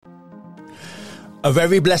A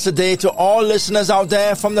very blessed day to all listeners out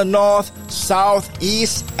there from the north, south,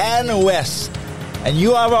 east, and west. And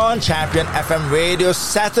you are on Champion FM Radio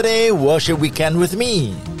Saturday Worship Weekend with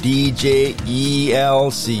me, DJ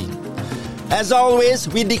ELC. As always,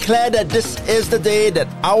 we declare that this is the day that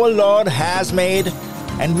our Lord has made,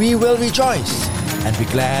 and we will rejoice and be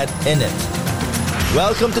glad in it.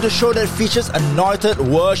 Welcome to the show that features anointed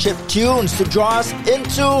worship tunes to draw us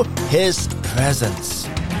into His presence.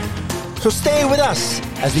 So stay with us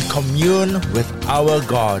as we commune with our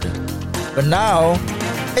God. But now,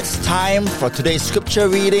 it's time for today's scripture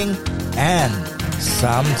reading and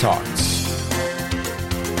some thoughts.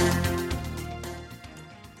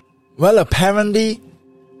 Well, apparently,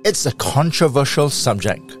 it's a controversial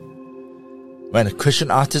subject. When a Christian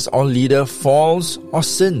artist or leader falls or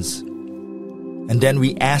sins, and then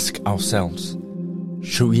we ask ourselves,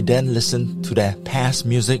 should we then listen to their past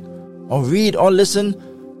music or read or listen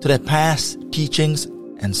to their past teachings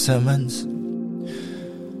and sermons?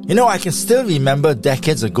 You know, I can still remember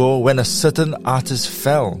decades ago when a certain artist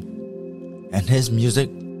fell and his music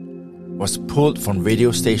was pulled from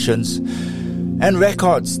radio stations and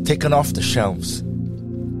records taken off the shelves.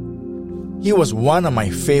 He was one of my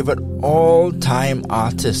favorite all-time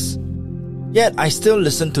artists. Yet I still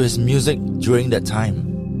listen to his music during that time.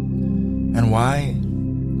 And why?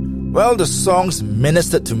 Well, the songs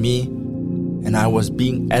ministered to me, and I was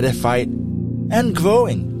being edified and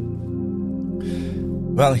growing.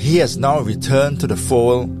 Well, he has now returned to the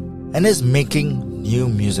fold and is making new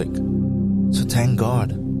music. So thank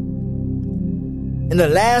God. In the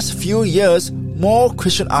last few years, more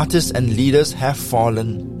Christian artists and leaders have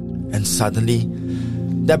fallen, and suddenly,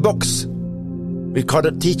 their books,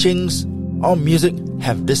 recorded teachings, or music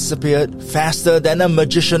have disappeared faster than a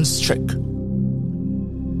magician's trick.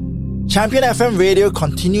 Champion FM Radio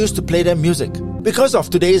continues to play their music because of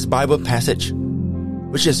today's Bible passage,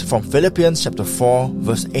 which is from Philippians chapter 4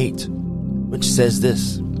 verse 8, which says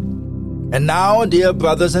this: "And now, dear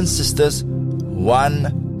brothers and sisters,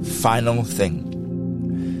 one final thing.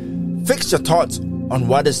 Fix your thoughts on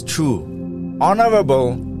what is true,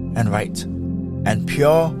 honorable and right, and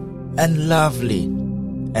pure and lovely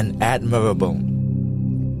and admirable.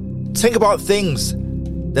 Think about things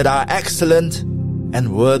that are excellent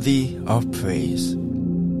and worthy of praise."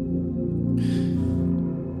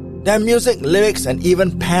 Their music, lyrics, and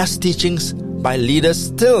even past teachings by leaders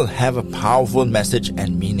still have a powerful message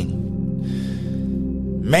and meaning.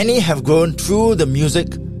 Many have grown through the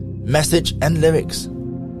music, message, and lyrics.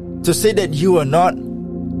 To say that you are not,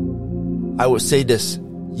 I would say this: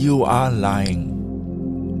 you are lying.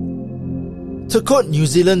 To quote New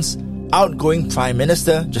Zealand's outgoing Prime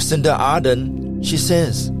Minister Jacinda Ardern, she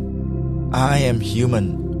says, "I am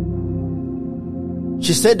human."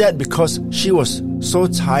 She said that because she was so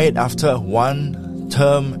tired after one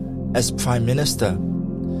term as Prime Minister.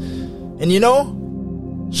 And you know,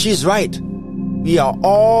 she's right. We are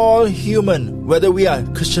all human, whether we are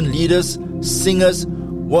Christian leaders, singers,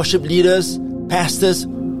 worship leaders, pastors,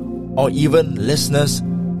 or even listeners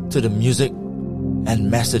to the music and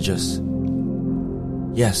messages.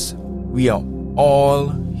 Yes, we are all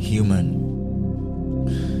human.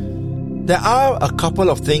 There are a couple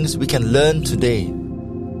of things we can learn today.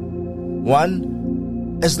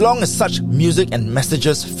 One, as long as such music and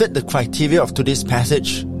messages fit the criteria of today's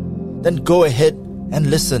passage, then go ahead and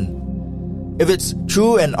listen. If it's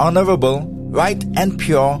true and honorable, right and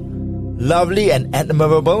pure, lovely and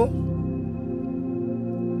admirable,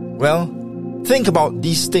 well, think about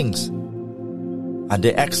these things. Are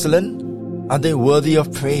they excellent? Are they worthy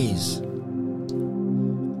of praise?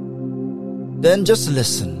 Then just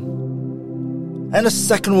listen. And the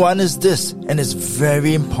second one is this, and it's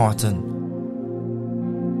very important.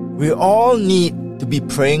 We all need to be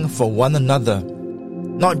praying for one another,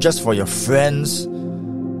 not just for your friends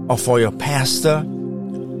or for your pastor,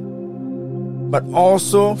 but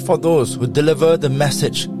also for those who deliver the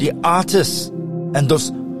message, the artists, and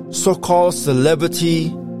those so-called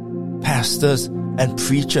celebrity pastors and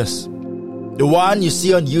preachers. The one you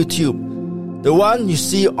see on YouTube, the one you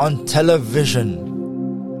see on television.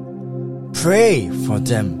 Pray for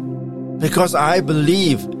them, because I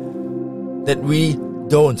believe that we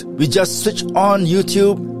just switch on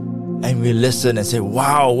YouTube and we listen and say,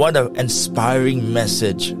 wow, what an inspiring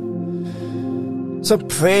message. So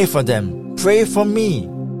pray for them, pray for me,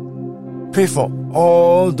 pray for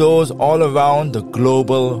all those all around the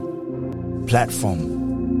global platform.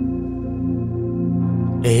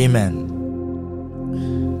 Amen.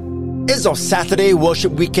 It's our Saturday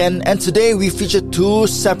worship weekend, and today we feature 2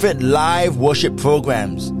 separate live worship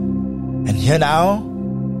programs. And here now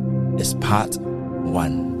is part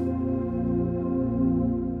 1.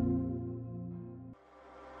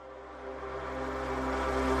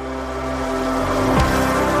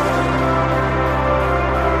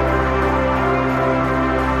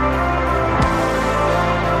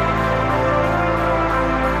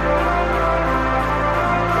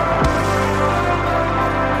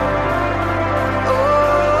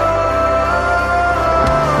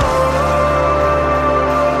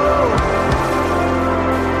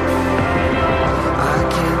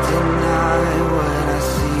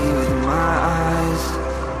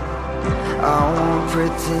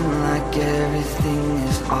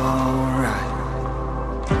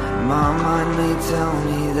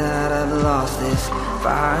 lost this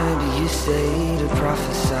fire, do you stay to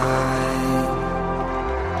prophesy?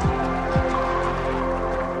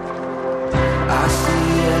 I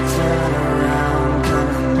see a turnaround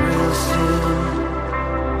coming real soon.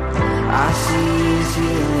 I see his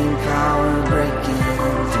healing power breaking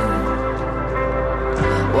through.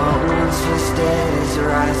 What once was dead is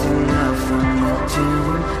rising up from the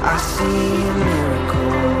tomb. I see a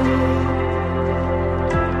miracle.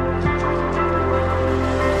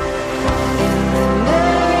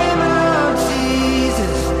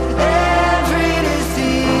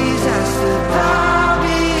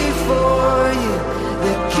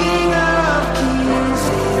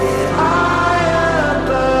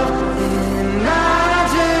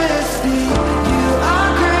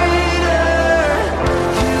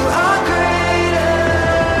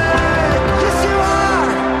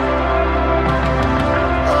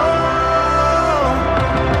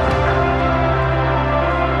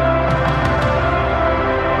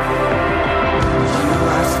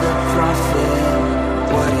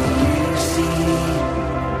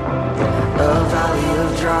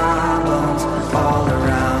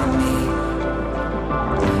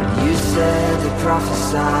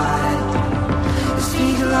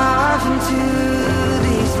 Speak life into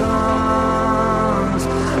these lungs.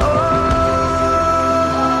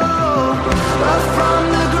 But from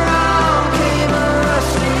the ground came a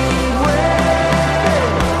rushing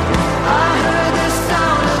wave. I heard the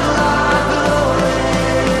sound of life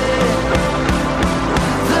blowing.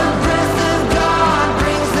 The breath of God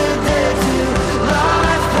brings the dead to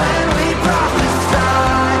life when we prophesy.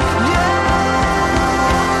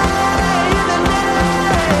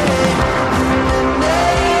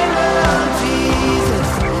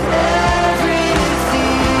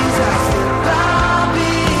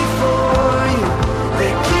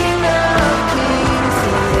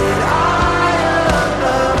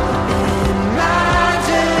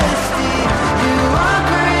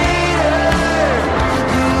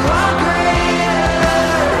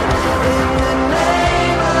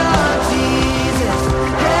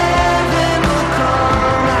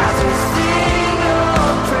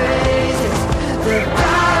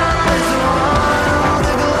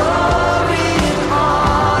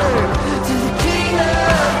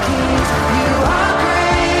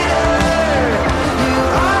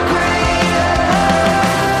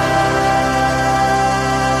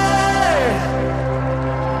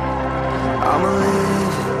 I'm a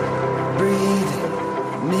living, breathing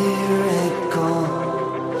miracle.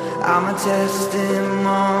 I'm a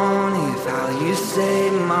testimony of how you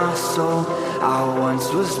saved my soul. I once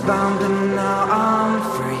was bound, but now I'm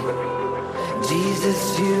free.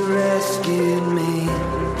 Jesus, you rescued me.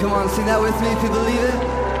 Come on, sing that with me if you believe it.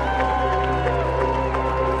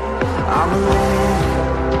 I'm a living,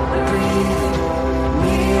 breathing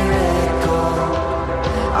miracle.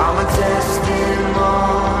 I'm a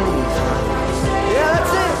testimony. Yeah,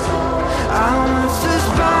 that's it. I once was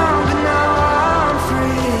bound, but now I'm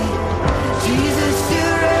free. Jesus, you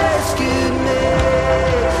rescued me.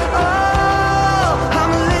 Oh,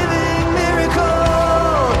 I'm a living miracle.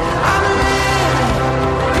 I'm a living,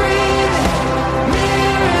 breathing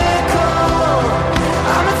miracle.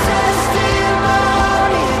 I'm a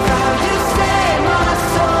testimony of how you saved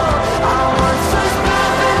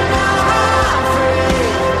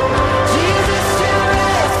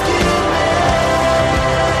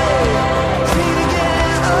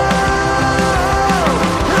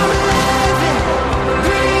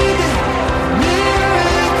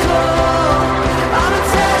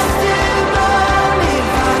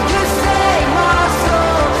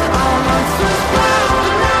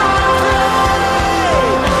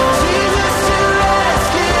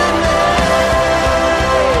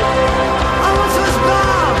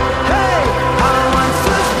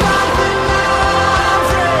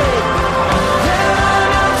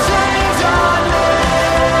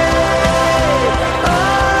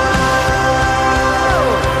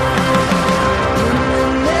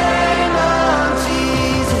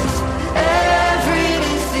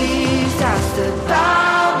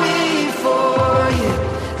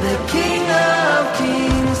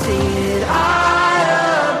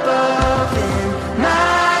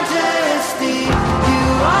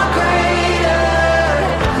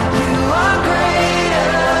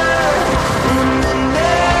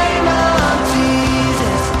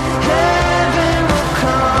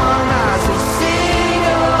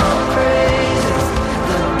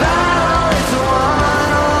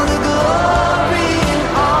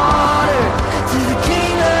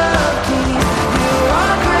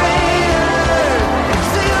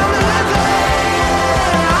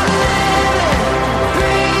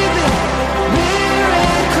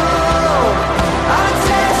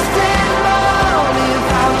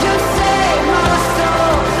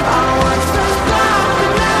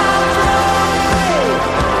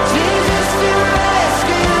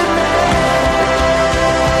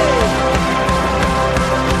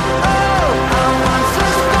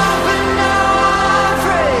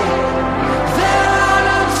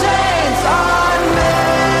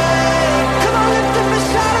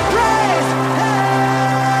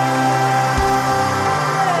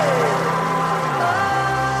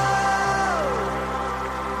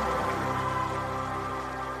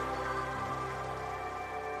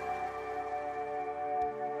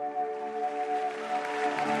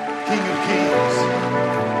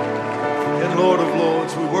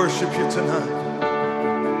worship you tonight.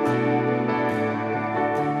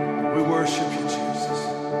 We worship you, Jesus.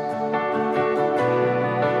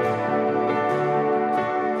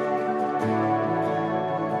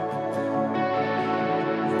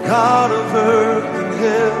 God of earth and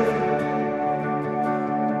heaven,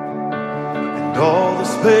 and all the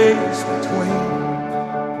space between,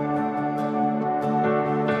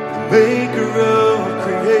 the maker of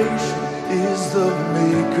creation is the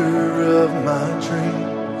maker of my dream.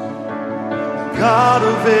 God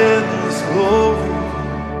of endless glory,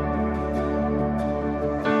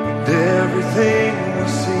 and everything we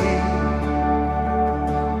see,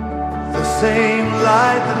 the same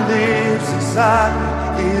light that lives inside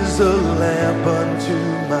me is a lamp unto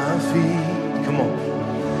my feet. Come on.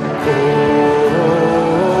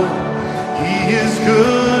 Oh, he is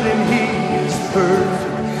good and he is perfect.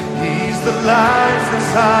 He's the life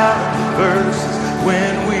inside the verses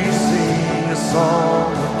when we sing a song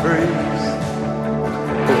of praise.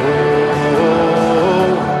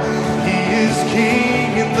 Oh, he is King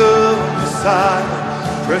in the Messiah,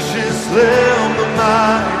 precious Lamb, the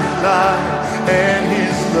mighty Lion, and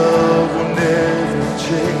his love will never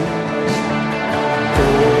change.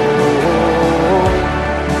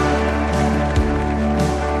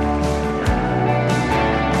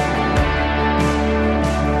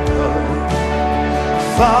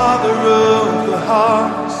 Father of the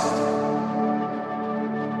harvest,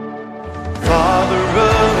 Father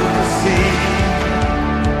of the seed,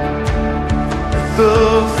 the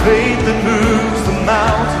faith that moves the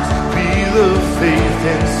mountains, be the faith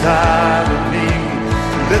inside of me.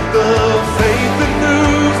 Let the faith that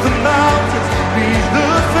moves the mountains be the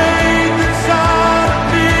faith inside of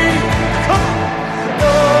me. Come on.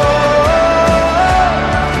 Oh,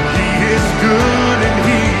 he is good and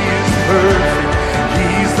he is perfect.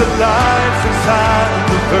 He's the life inside of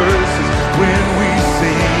the verses when we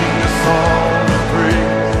sing a song of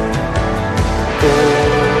praise.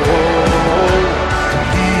 Oh,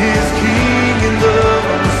 he is King in the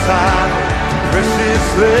Messiah, precious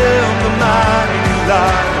Lamb, the mighty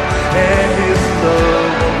Lion, and his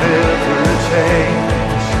love will never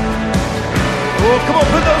change. Oh, come on,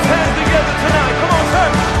 put those hands together tonight. Come on,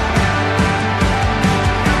 church.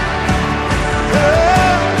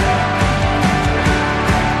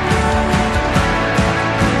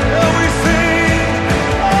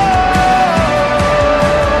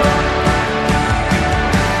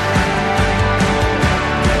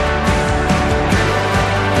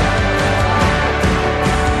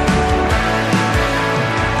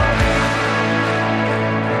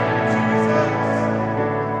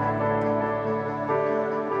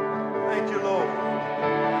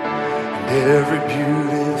 Every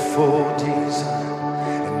beautiful design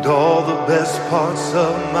and all the best parts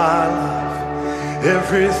of my life,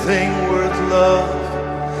 everything worth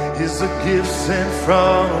love is a gift sent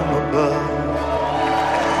from above.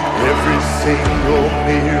 Every single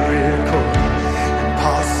miracle,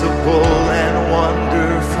 impossible and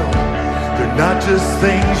wonderful, they're not just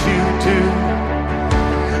things you do,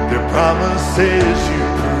 they're promises you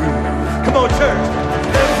prove. Come on, church.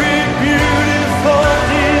 Every beautiful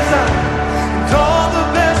design, all the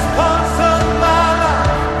best parts of my life,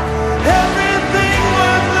 everything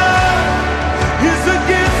worth love is a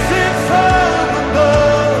gift sent from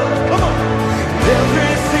above. Come on.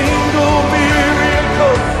 Every single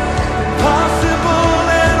miracle, impossible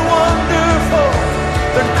and wonderful,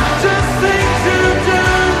 they're not just things you do,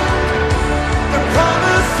 they're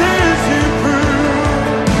promises you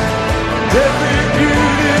prove. Every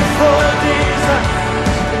beautiful design,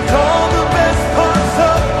 all the best parts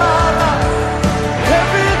of my life,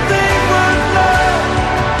 everything worth love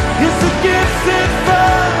is a gift sent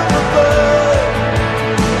from above.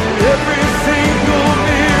 Every single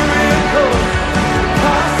miracle,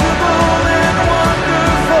 possible and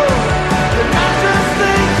wonderful, they're not just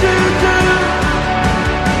things you do,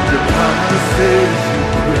 they're promises you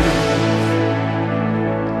prove.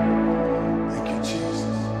 Thank you,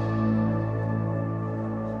 Jesus.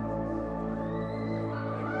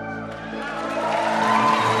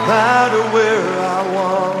 No matter where I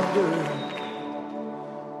wander,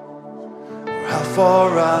 or how far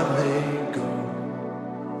I may go,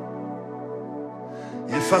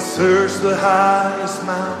 if I search the highest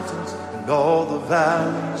mountains and all the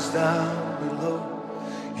valleys down below,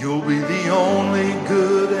 you'll be the only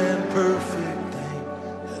good and perfect thing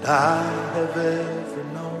that I have ever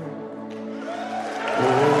known.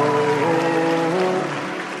 Oh,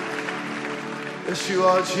 yes, you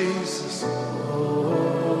are, Jesus.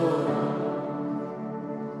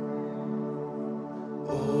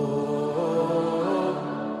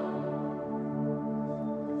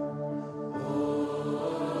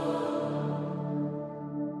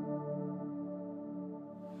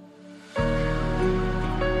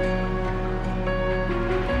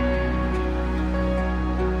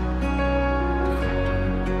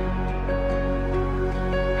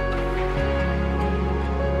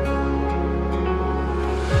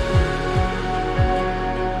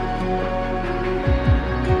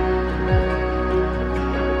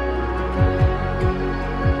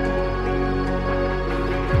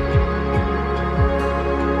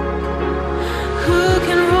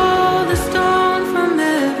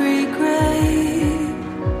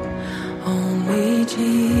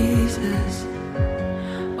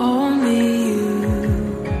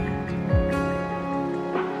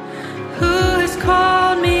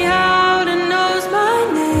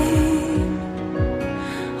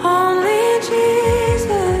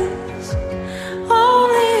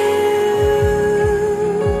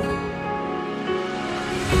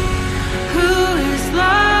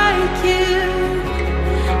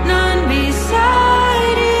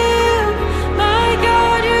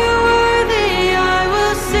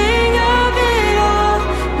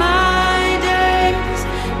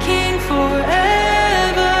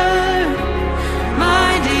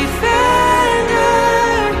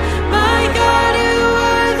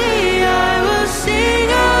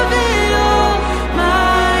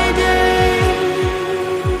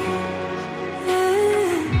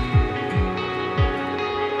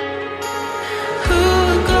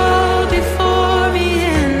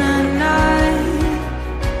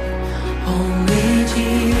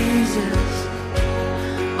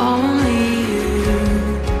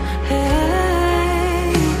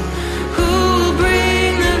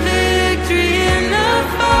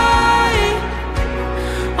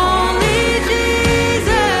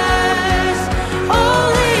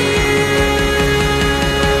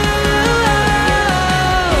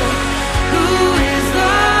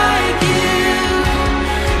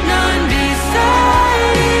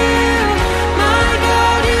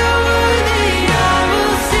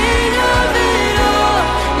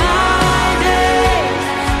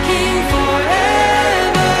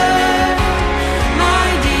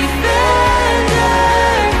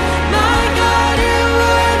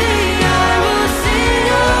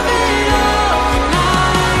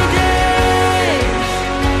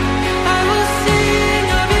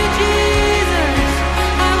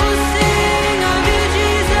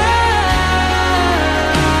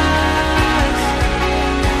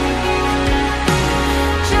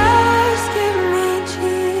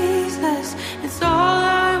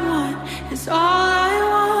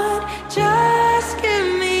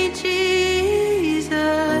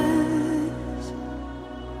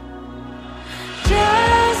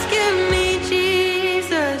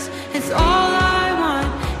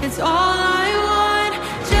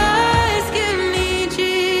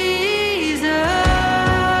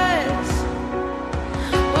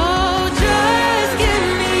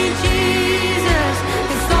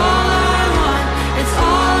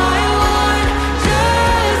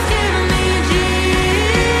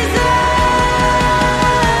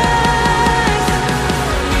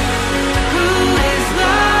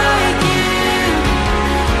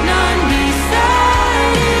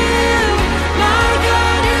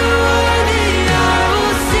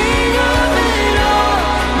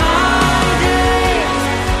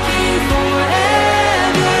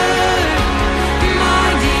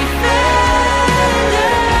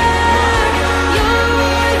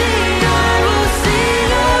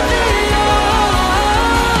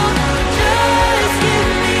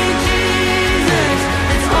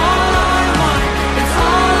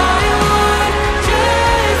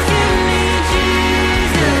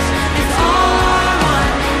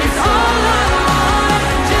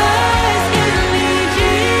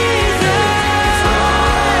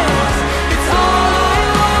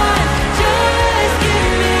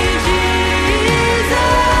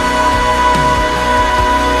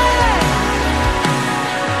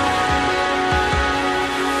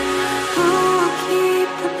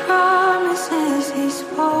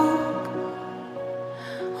 spoke.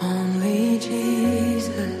 Only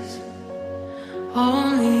Jesus,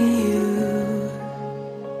 only you.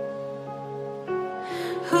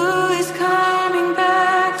 Who is coming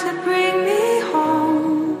back to bring me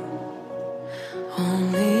home?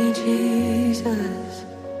 Only Jesus,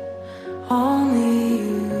 only you.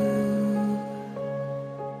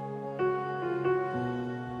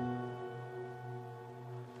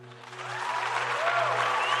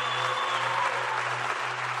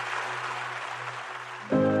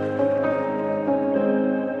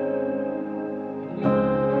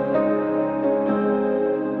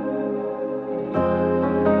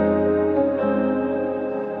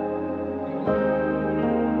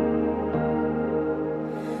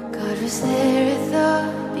 God was there at the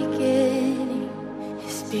beginning,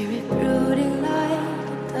 His Spirit brooding like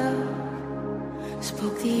a dove,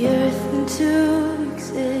 spoke the earth into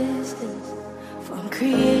existence, from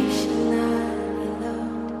creation that He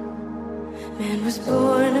loved. Man was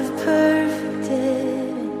born of perfect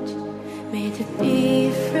image, made to be a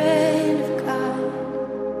friend of God,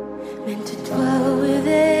 meant to dwell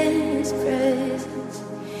within His presence.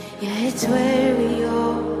 Yeah, it's where we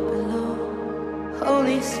all belong.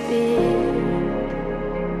 Holy Spirit,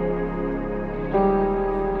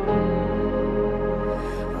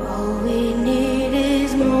 all we need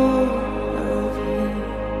is more of you.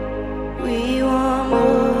 We want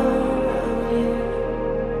more of you.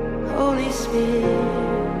 Holy Spirit,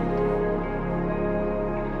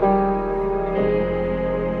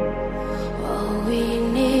 all we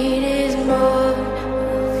need is more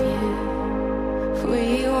of you. We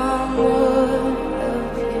want more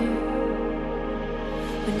of you.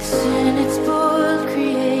 When sin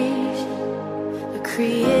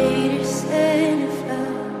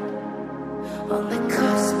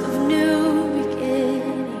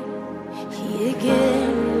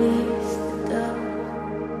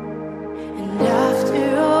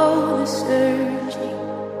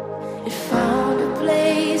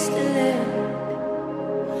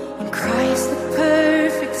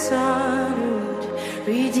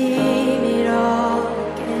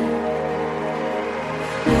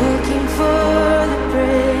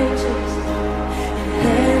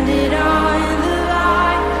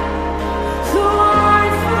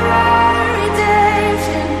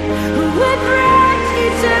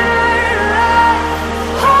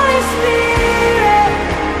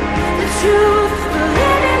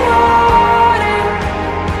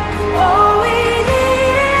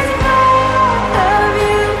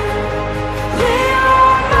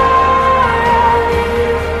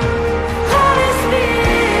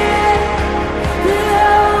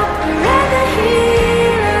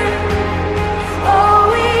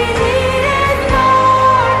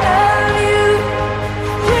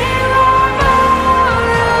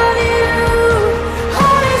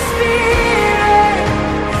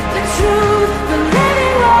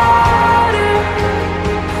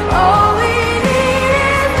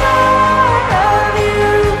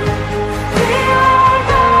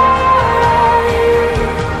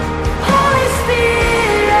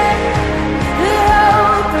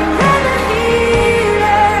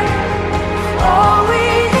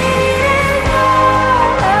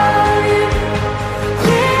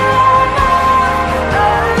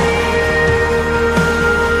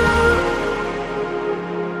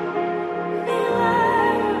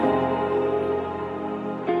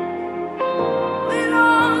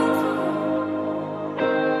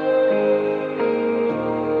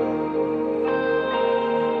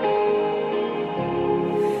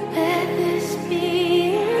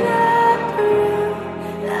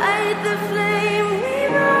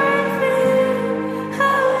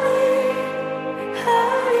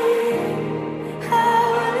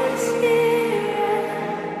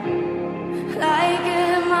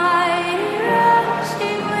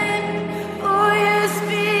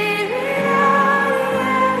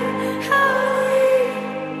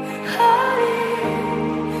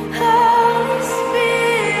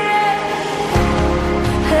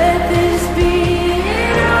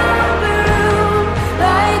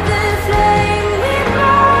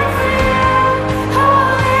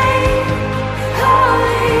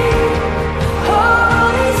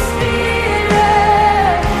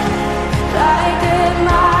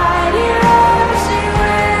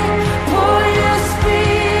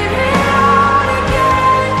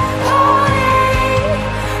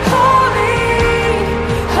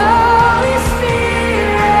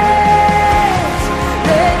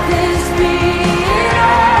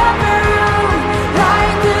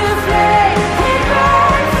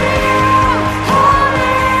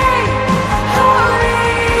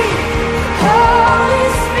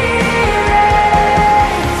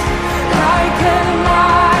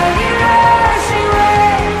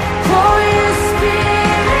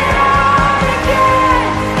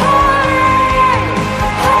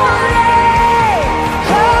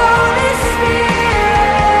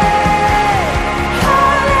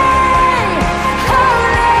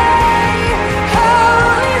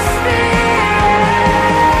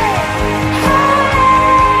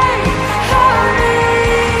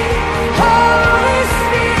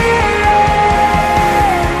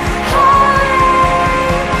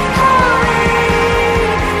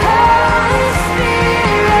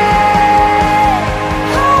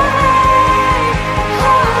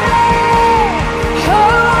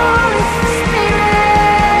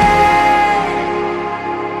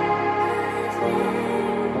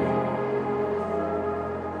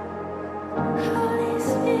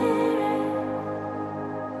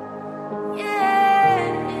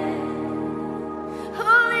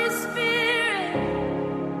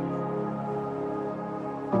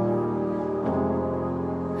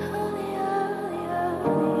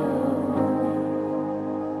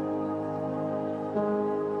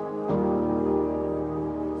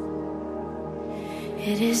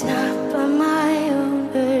It's not by my own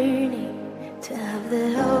earning to have the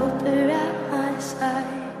helper at my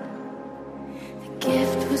side. The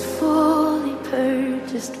gift was fully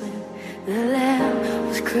purchased when the Lamb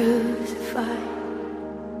was crucified.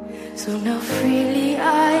 So now freely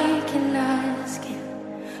I can ask Him,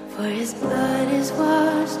 for His blood has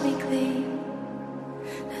washed me clean.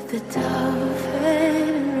 Let the dove of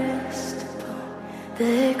heaven rest upon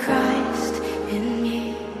the Christ in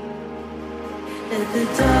me. Let the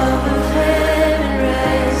dove of heaven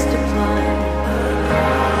rest upon the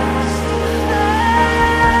Christ.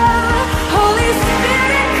 Holy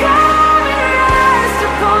Spirit, come and rest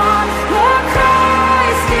upon the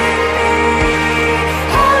Christ in me.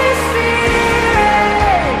 Holy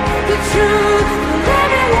Spirit, the truth, the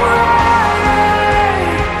living word.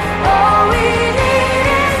 All we need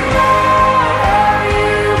is more of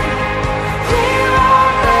you. We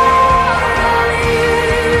want more of you.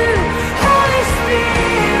 Holy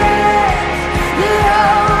Spirit, the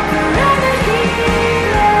helper and the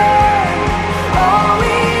healer. All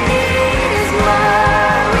we need is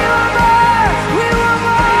more. We want more. We want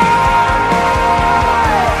more.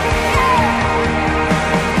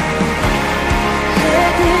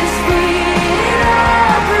 Let this be an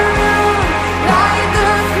upper room, light the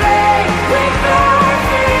flame. We burn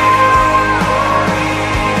for you.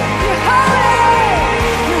 You're holy.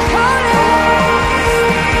 You're holy.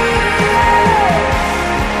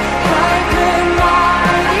 Like the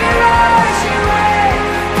mighty rushing wind,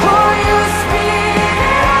 pour your Spirit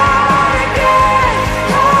out again.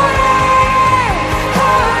 Holy,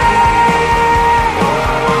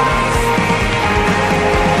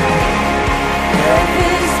 let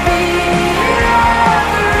this be an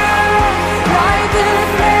upper room, light the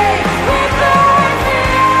flame. We burn for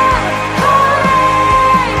you. Holy,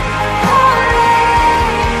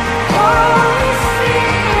 Holy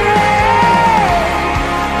Spirit.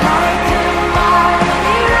 Like the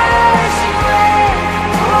mighty rushing wind,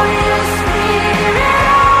 pour your Spirit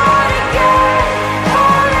out again.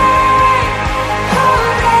 Holy,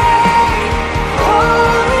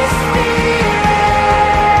 Holy Spirit.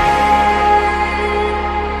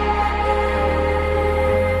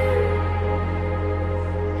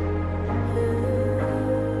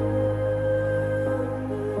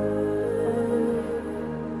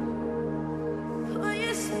 Pour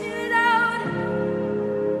your Spirit out.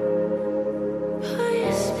 Pour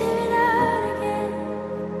your Spirit out again.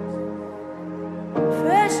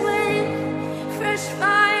 Fresh wind, fresh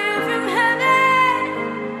fire from heaven.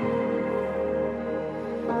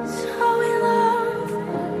 It's all we long for.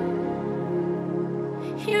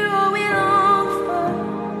 You're all we long for.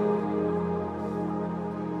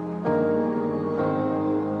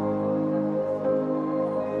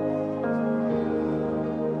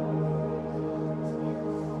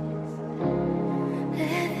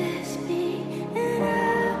 Let this be an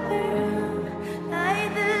upper room,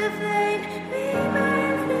 light the flame, we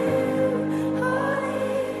burn for you.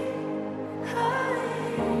 Holy,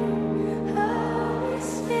 Holy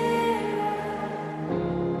Spirit.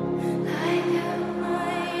 Like a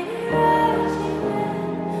mighty rushing wind,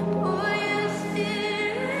 pour your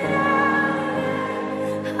Spirit out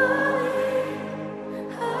again. Holy,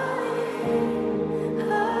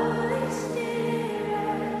 Holy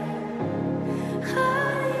Spirit. Holy,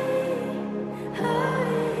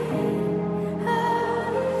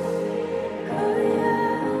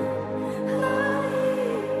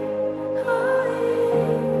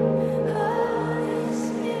 Holy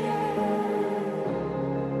Spirit.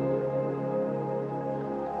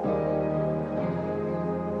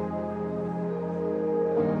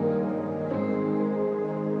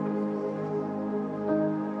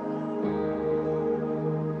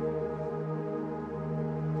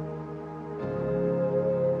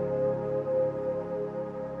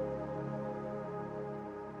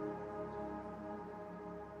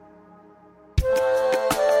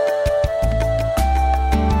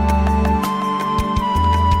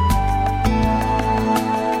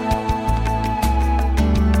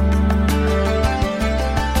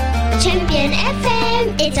 Champion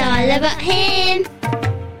FM, it's all about Him.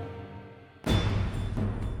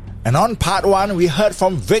 And on part 1, we heard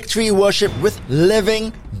from Victory Worship with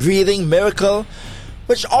Living, Breathing Miracle,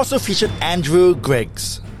 which also featured Andrew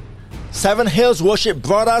Griggs. Seven Hills Worship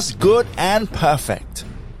brought us Good and Perfect.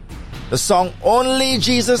 The song Only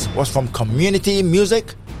Jesus was from Community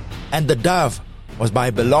Music, and The Dove was by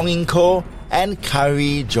Belonging Co. and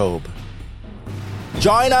Kari Job.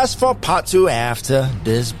 Join us for part 2 after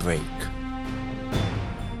this break.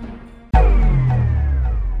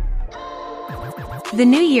 The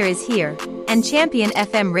new year is here, and Champion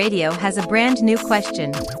FM Radio has a brand new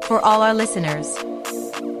question for all our listeners.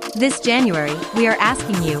 This January, we are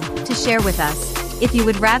asking you to share with us if you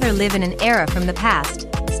would rather live in an era from the past,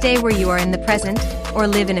 stay where you are in the present, or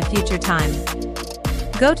live in a future time.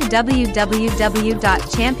 Go to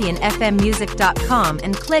www.championfmmusic.com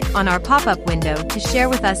and click on our pop-up window to share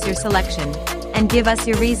with us your selection and give us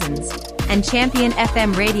your reasons, and Champion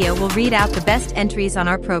FM Radio will read out the best entries on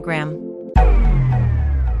our program.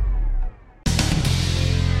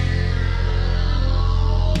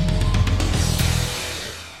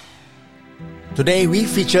 Today we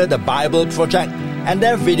feature the Bible Project and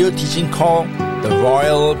their video teaching called The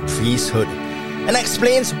Royal Priesthood, and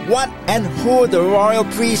explains what and who the royal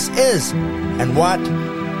priest is and what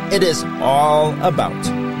it is all about.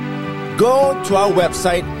 Go to our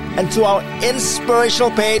website and to our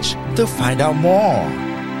inspirational page to find out more.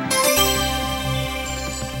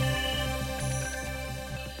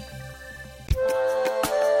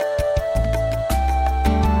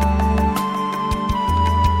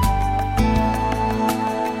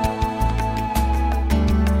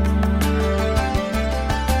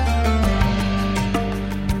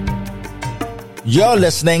 You're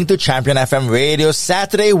listening to Champion FM Radio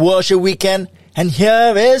Saturday Worship Weekend, and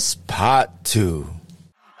here is part 2.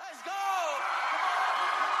 Let's go!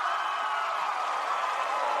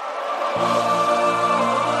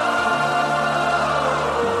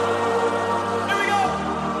 Here we go!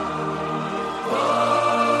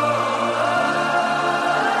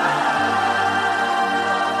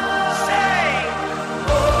 Say!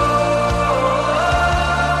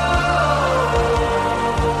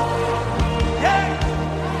 Yeah!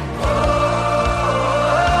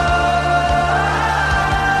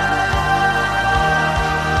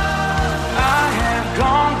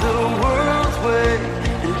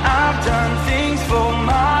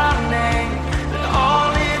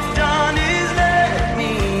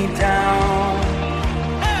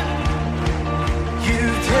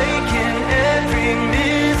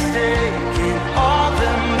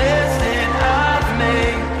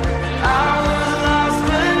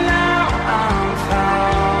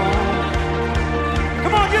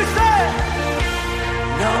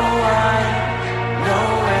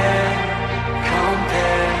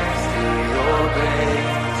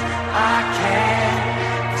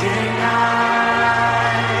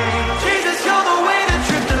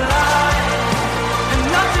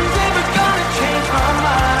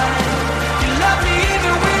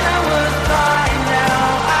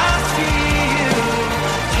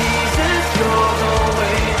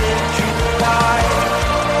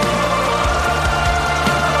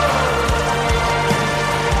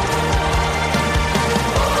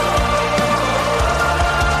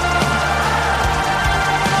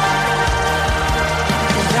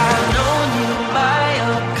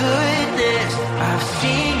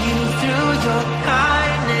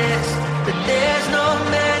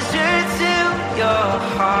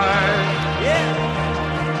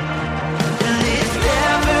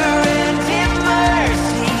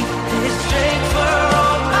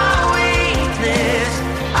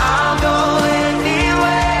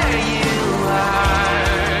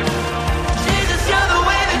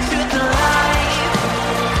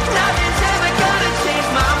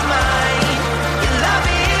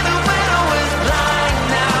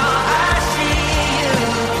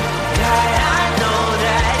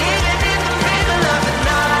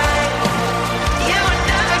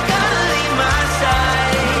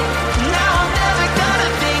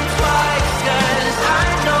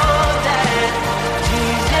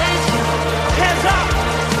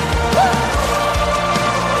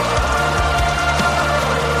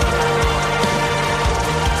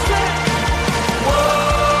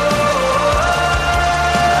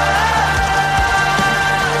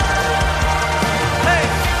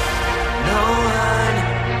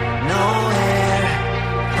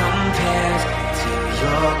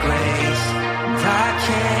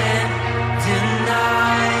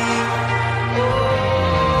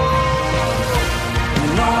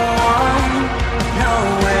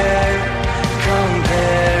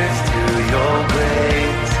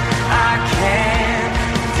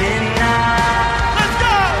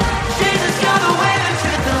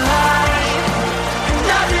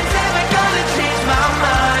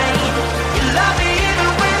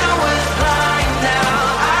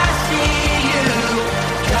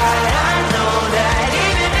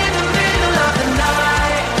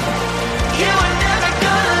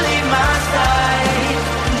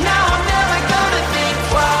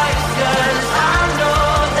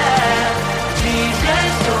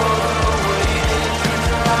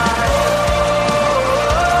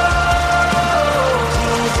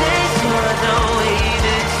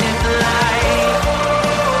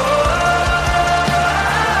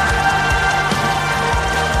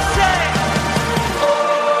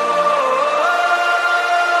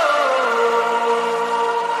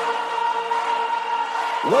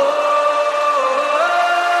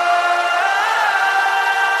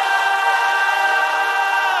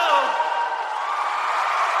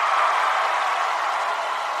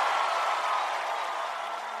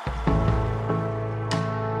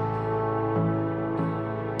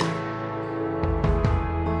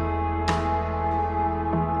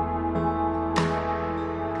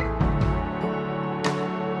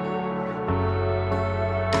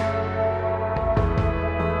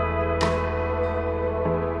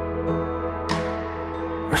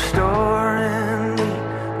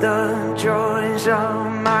 joys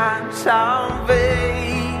of my salvation.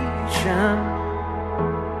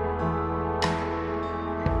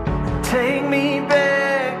 Take me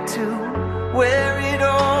back to where it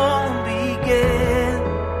all began,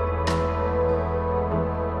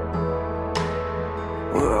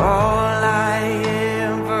 where all I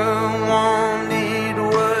ever wanted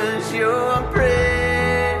was your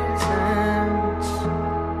presence.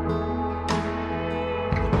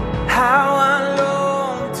 How I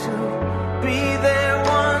long to be there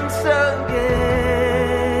once again.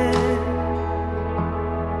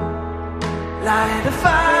 Light a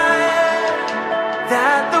fire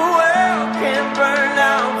that the world can burn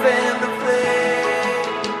out, fan the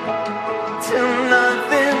flame till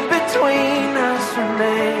nothing between us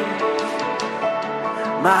remains.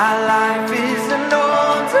 My life is an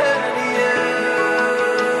altar to you.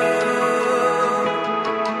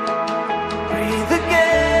 Breathe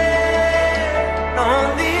again on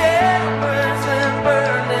the embers and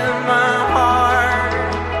burn in my heart.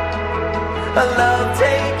 A love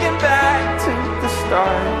taken back to the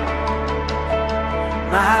start.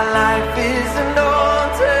 My life is an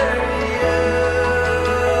altar to you.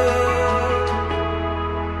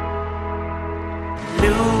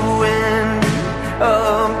 New and a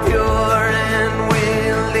pure and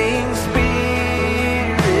willing spirit.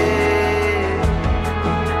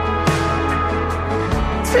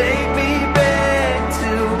 Take me back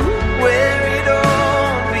to where it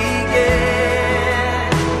all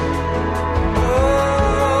began.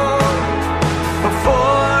 Oh,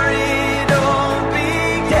 before it all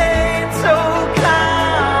became so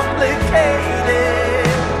complicated.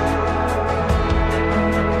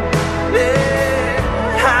 Yeah,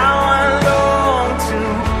 how I long to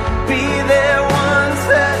be there once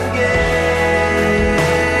again.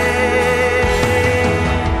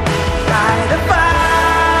 Light a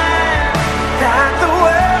fire that the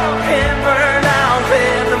world can burn out,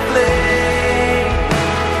 fan the flame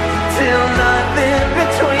till nothing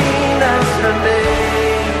between us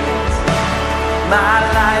remains. My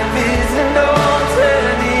life is an altar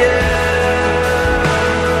to you.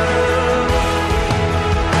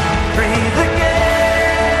 Breathe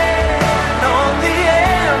again on the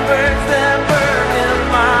embers that burn in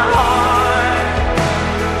my heart.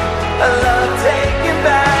 A love taken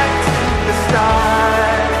back to the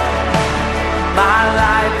start. My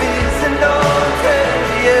life is an altar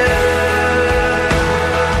to you.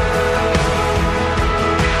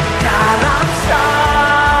 God, I'm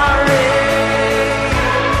sorry.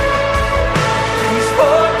 Please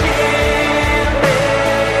forgive me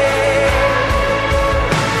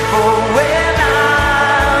for when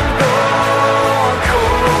I'm gone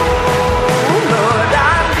cold. Lord,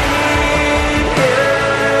 I need you.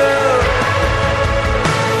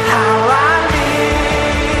 How I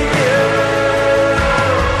need you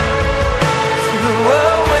to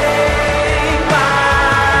awake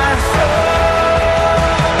my soul.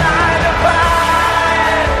 Light a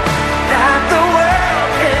fire that the world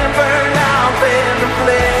can burn out, fan the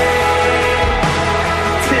flame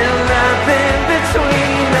till nothing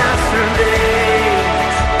between us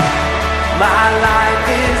remains. My life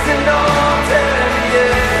is an altar to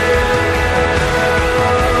you.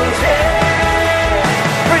 Yeah.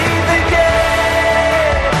 Breathe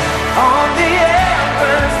again on the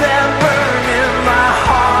embers that burn in my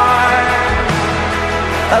heart.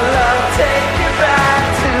 A love taken back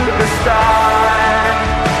to the start.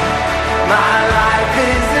 My life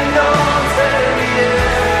is an altar to you.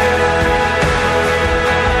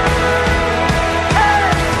 Hey!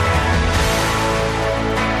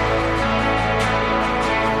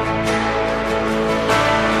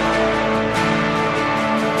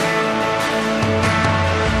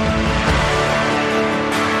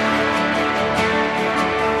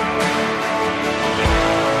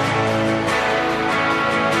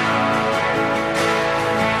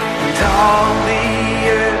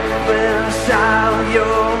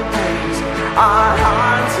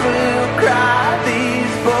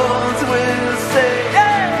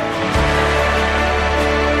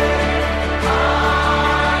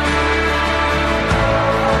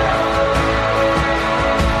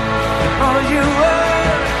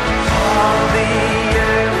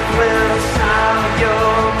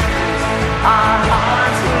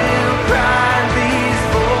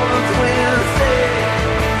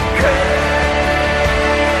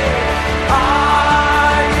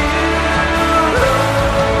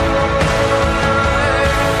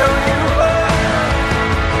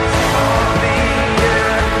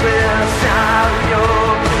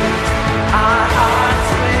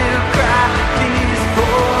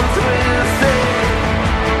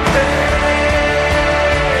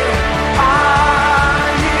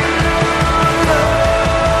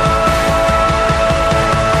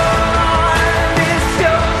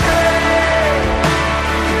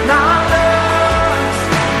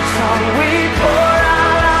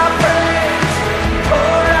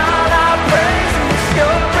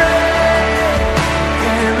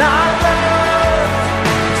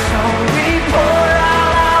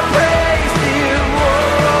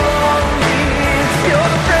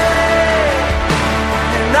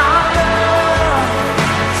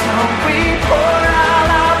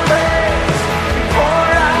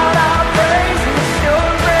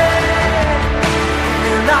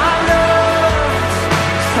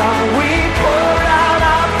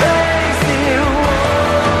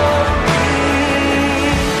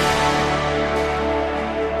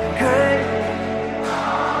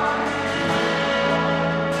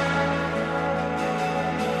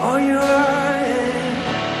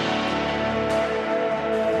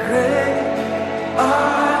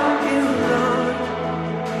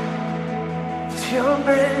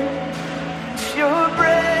 bread, it's your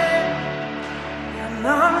bread, and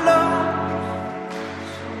our love.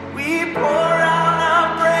 We pour out our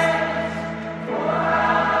praise, pour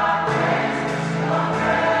out our praise, it's your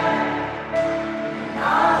bread, and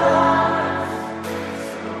our love.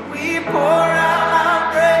 We pour out our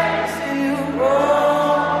praise to you,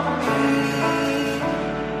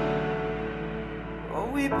 oh,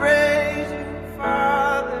 we praise you,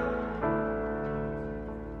 Father.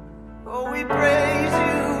 Oh, we praise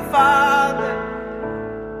you, Father.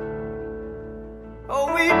 Oh,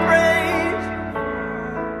 we praise you, Father.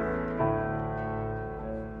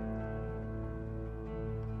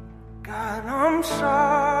 God, I'm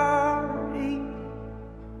sorry.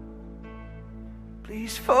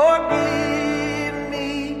 Please forgive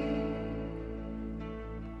me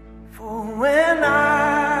for when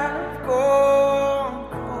I've gone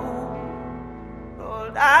cold.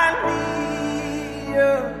 Lord, I need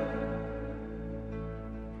you.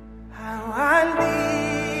 How I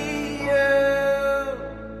need you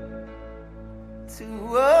to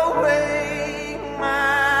awake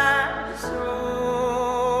my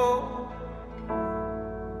soul,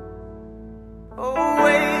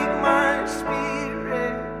 awake my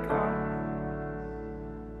spirit,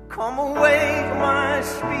 come awake my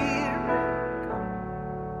spirit,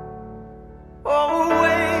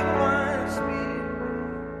 awake my spirit,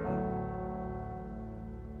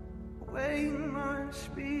 awake my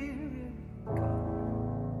spirit.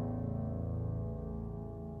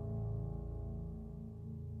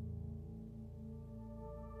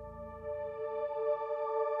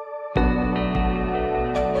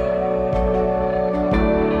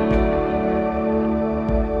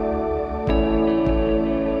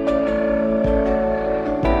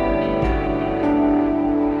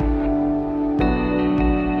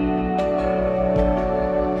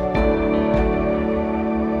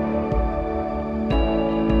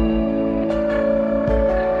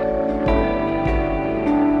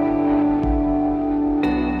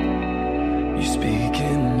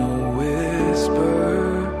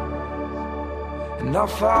 How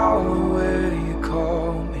far away you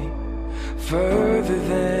call me, further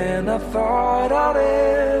than I thought I'd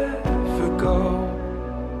ever go.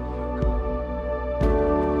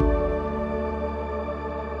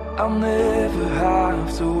 I'll never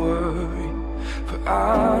have to worry, for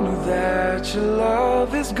I know that your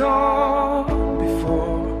love is gone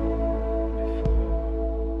before.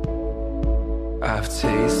 I've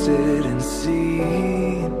tasted and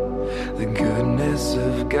seen the goodness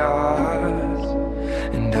of God,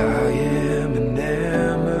 and I am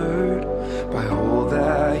enamored by all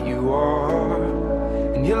that you are.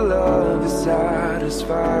 And your love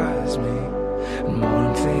satisfies me, and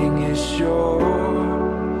one thing is sure,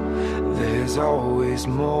 there's always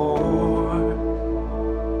more.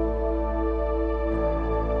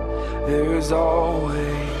 There's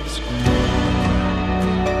always more.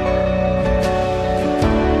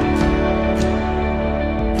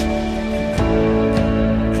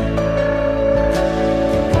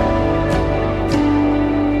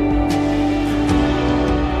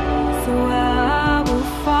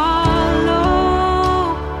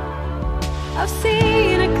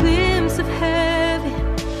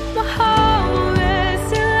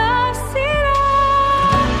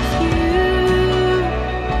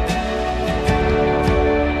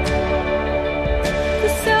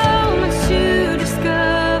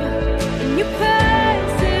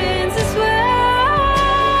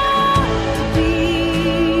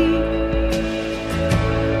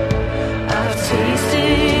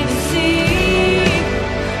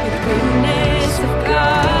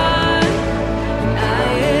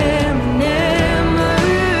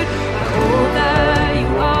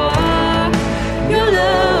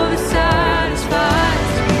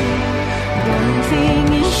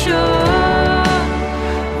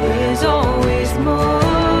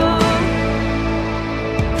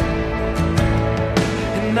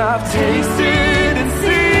 I've tasted and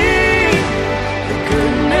seen the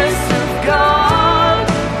goodness of God,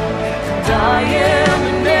 and I am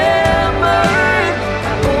enamored by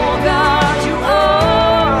all that you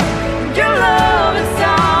are. Your love it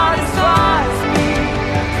satisfies me.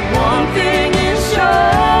 One thing is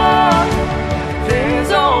sure,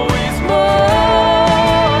 there's always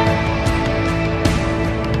more.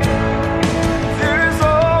 There's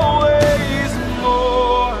always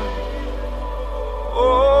more.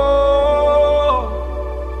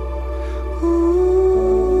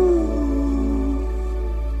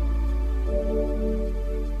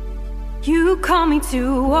 You call me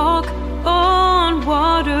to walk on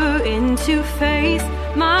water and to face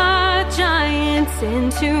my giants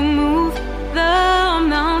and to move the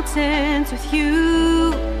mountains with you.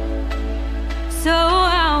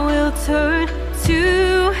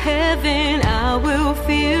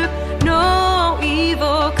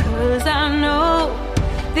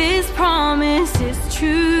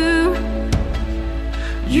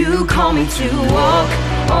 You call me to walk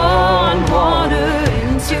on water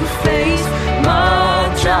and to face my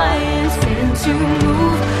giants and to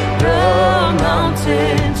move the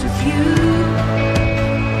mountains with you.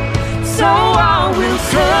 So I will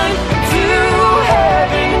turn to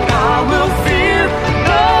heaven, I will fear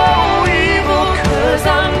no evil, 'cause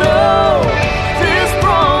I know this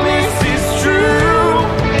promise is true.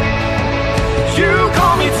 You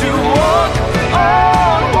call me to walk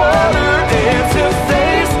on water and to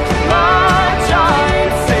face my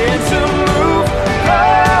giants and to move the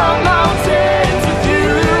mountains with you.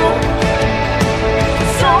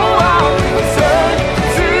 So I will turn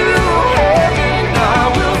to heaven, I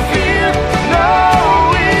will fear no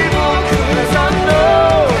evil, 'cause I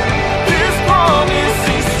know this promise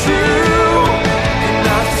is true. And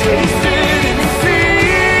I've tasted and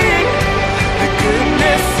seen the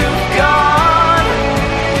goodness of God,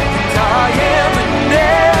 and I am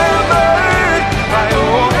enamored by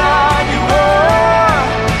all that you are.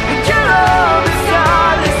 And your love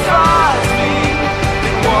satisfies me,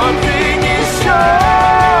 and one thing is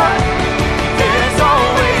sure, there's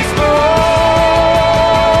always more.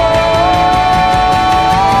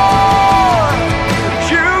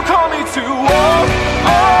 You call me to walk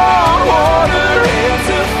on water and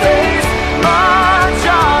to face my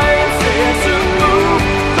giants and to move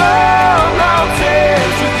the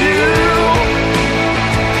mountains with you.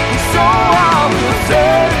 So I will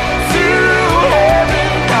turn to heaven,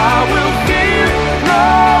 I will fear no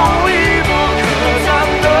evil, 'cause I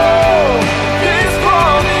know this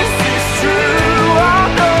promise is true. I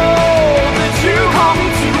know that you call me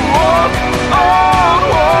to walk on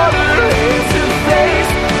water and to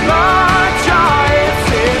face my giants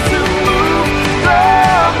and to move the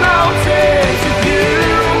mountains with you.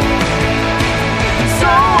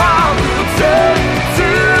 So I will turn to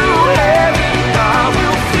heaven, I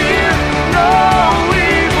will fear no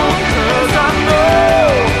evil, 'cause I know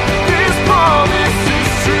this promise is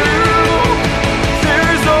true.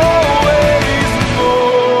 There's always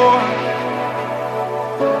more.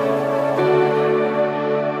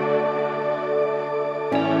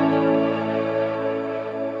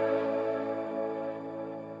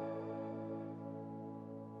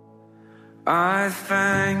 I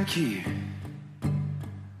thank you,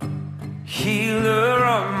 healer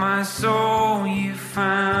of my soul, you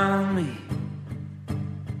found me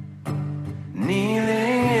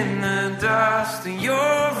kneeling in the dust, and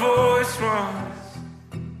your voice was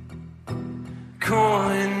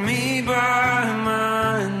calling me by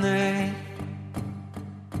my name.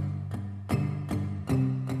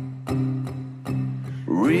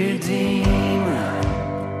 Redeemer,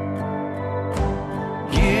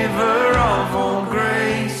 giver of all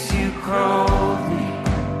grace, you called me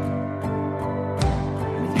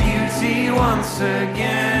beauty once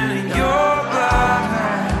again, and your blood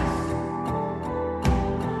has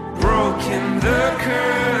broken the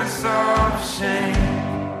curse of shame.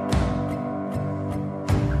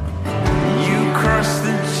 You crushed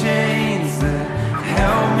the chains that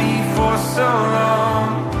held me for so long,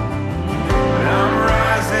 but I'm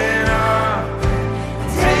rising up,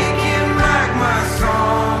 taking back my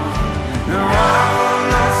song. No, I will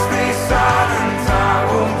not stay silent, I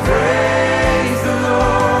will praise the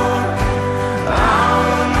Lord. I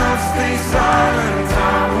will not stay silent,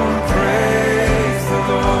 I will praise the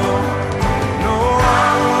Lord. No, I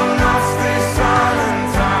will not stay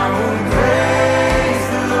silent, I will praise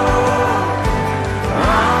the Lord.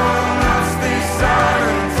 I will not stay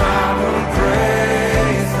silent, I will praise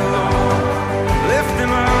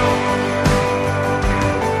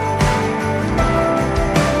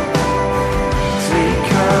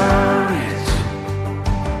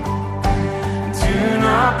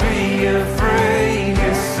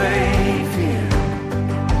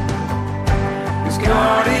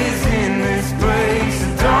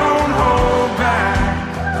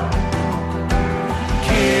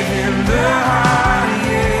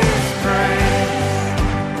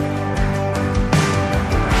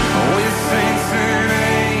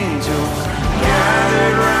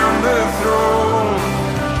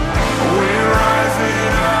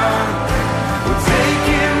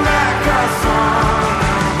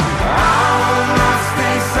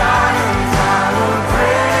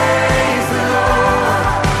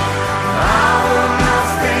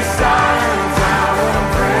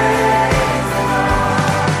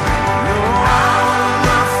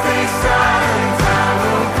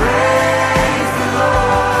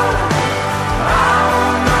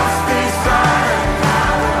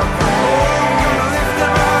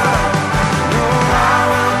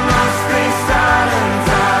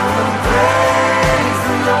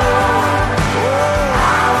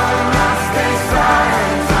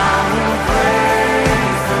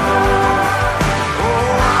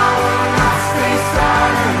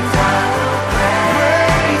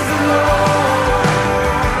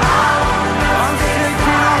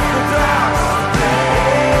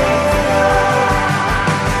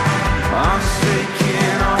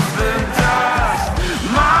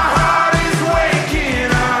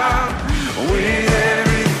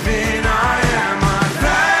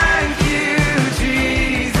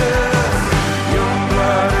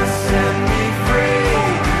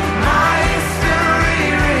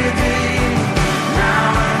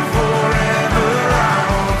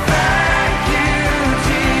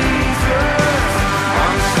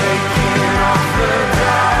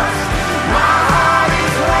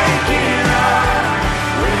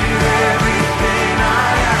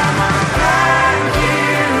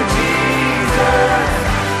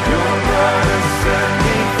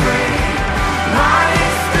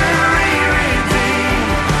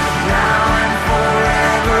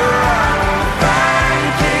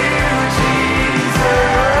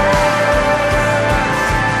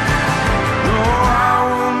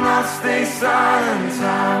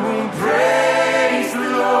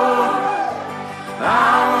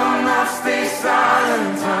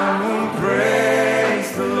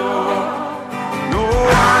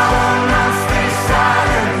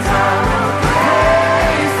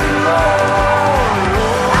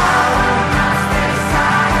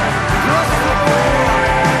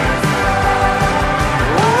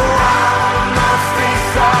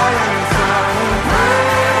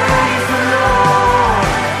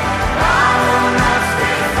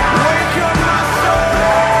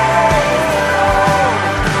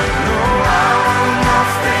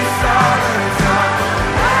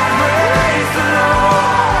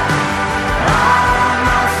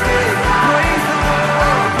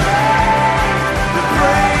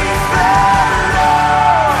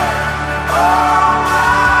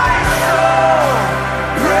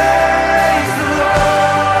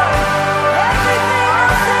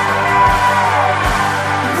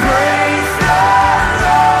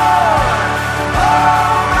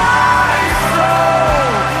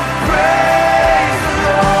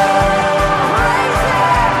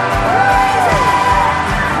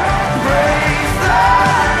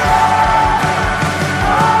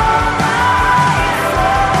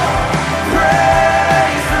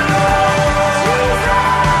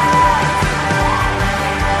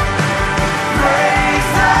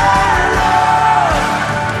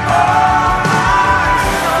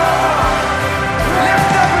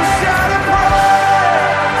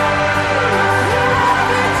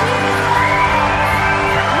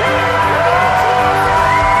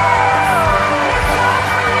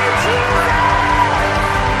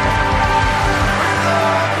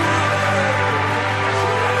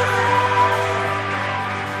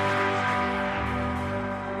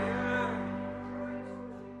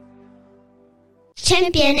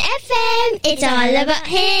Champion FM, it's all about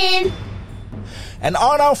him. And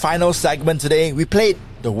on our final segment today, we played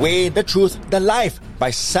The Way, the Truth, the Life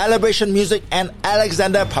by Celebration Music and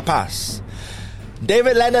Alexander Papas.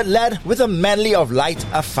 David Leonard led with a medley of Light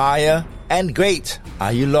a Fire and Great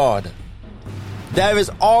Are You Lord. There Is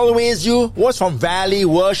Always You was from Valley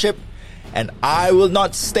Worship, and I Will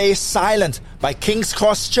Not Stay Silent by King's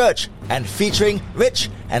Cross Church and featuring Rich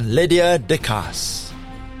and Lydia DeCas.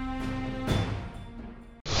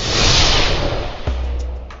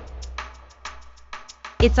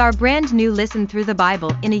 It's our brand new Listen Through the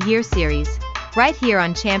Bible in a Year series, right here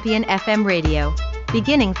on Champion FM Radio,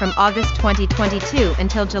 beginning from August 2022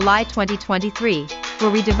 until July 2023,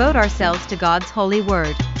 where we devote ourselves to God's holy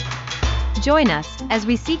word. Join us as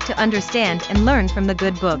we seek to understand and learn from the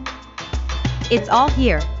good book. It's all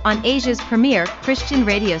here on Asia's premier Christian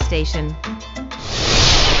radio station.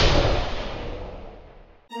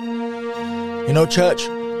 You know, church,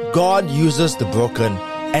 God uses the broken,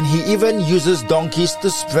 and He even uses donkeys to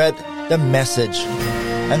spread the message.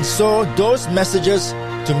 And so those messages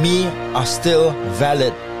to me are still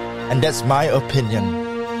valid, and that's my opinion.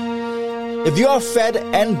 If you are fed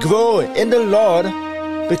and grow in the Lord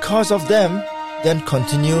because of them, then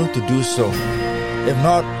continue to do so. If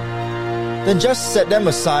not, then just set them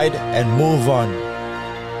aside and move on.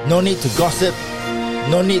 No need to gossip,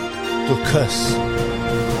 no need to curse.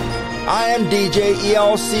 I am DJ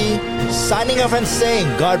ELC, signing off and saying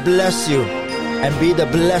God bless you and be the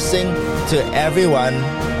blessing to everyone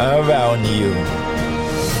around you.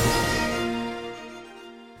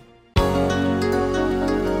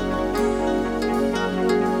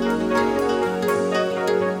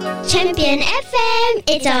 Champion FM,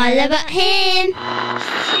 it's all about him.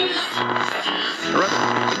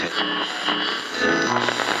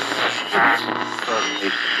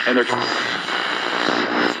 Energy.